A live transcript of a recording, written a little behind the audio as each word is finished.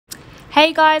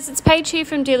Hey guys, it's Paige here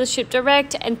from Dealership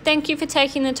Direct, and thank you for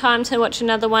taking the time to watch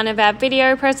another one of our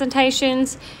video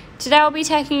presentations. Today I'll be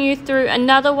taking you through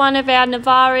another one of our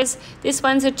Navaras. This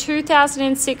one's a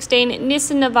 2016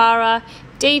 Nissan Navara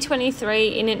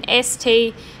D23 in an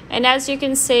ST, and as you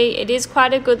can see, it is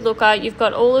quite a good looker. You've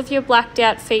got all of your blacked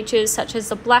out features such as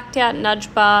the blacked out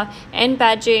nudge bar and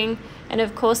badging, and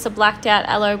of course the blacked out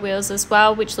alloy wheels as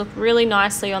well, which look really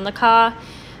nicely on the car.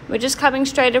 We're just coming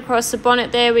straight across the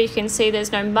bonnet there where you can see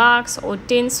there's no marks or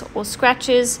dents or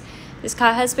scratches. This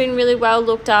car has been really well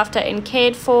looked after and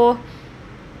cared for.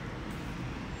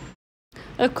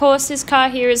 Of course, this car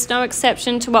here is no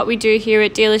exception to what we do here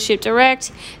at Dealership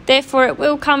Direct. Therefore, it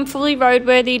will come fully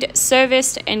roadworthy,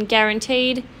 serviced and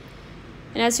guaranteed.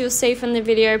 And as you'll see from the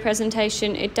video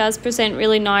presentation, it does present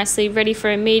really nicely, ready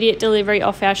for immediate delivery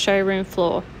off our showroom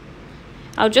floor.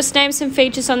 I'll just name some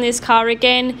features on this car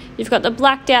again. You've got the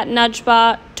blacked out nudge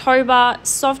bar, tow bar,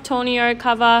 soft tornado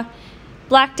cover,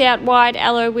 blacked out wide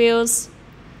alloy wheels,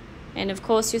 and of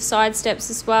course your side steps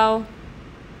as well.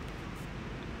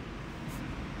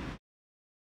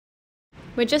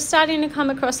 We're just starting to come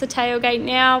across the tailgate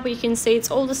now, where you can see it's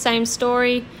all the same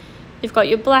story. You've got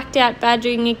your blacked out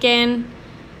badging again,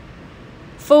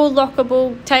 full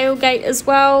lockable tailgate as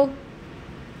well.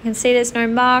 You can see there's no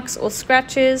marks or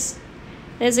scratches.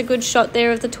 There's a good shot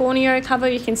there of the tornado cover.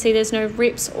 You can see there's no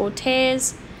rips or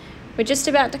tears. We're just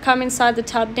about to come inside the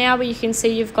tub now, where you can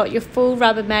see you've got your full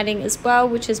rubber matting as well,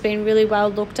 which has been really well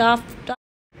looked after.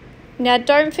 Now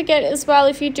don't forget as well,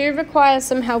 if you do require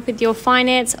some help with your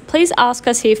finance, please ask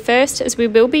us here first, as we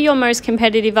will be your most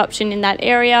competitive option in that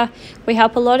area. We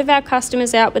help a lot of our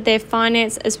customers out with their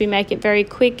finance, as we make it very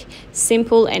quick,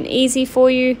 simple and easy for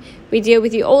you. We deal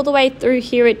with you all the way through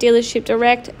here at Dealership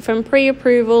Direct, from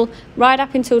pre-approval right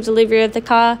up until delivery of the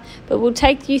car, but we'll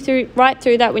take you right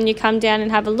through that when you come down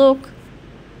and have a look.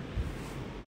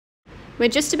 We're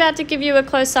just about to give you a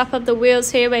close-up of the wheels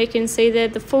here, where you can see they're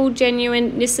the full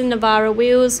genuine Nissan Navara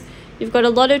wheels. You've got a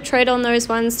lot of tread on those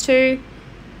ones too.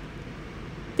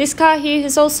 This car here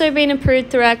has also been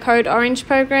approved through our Code Orange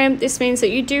program. This means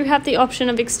that you do have the option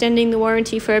of extending the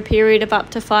warranty for a period of up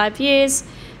to 5 years.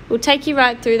 We'll take you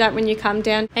right through that when you come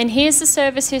down. And here's the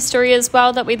service history as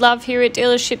well that we love here at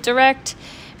Dealership Direct.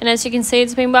 And as you can see,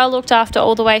 it's been well looked after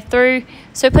all the way through.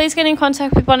 So please get in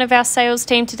contact with one of our sales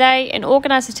team today and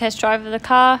organise a test drive of the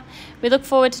car. We look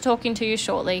forward to talking to you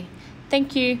shortly.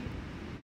 Thank you.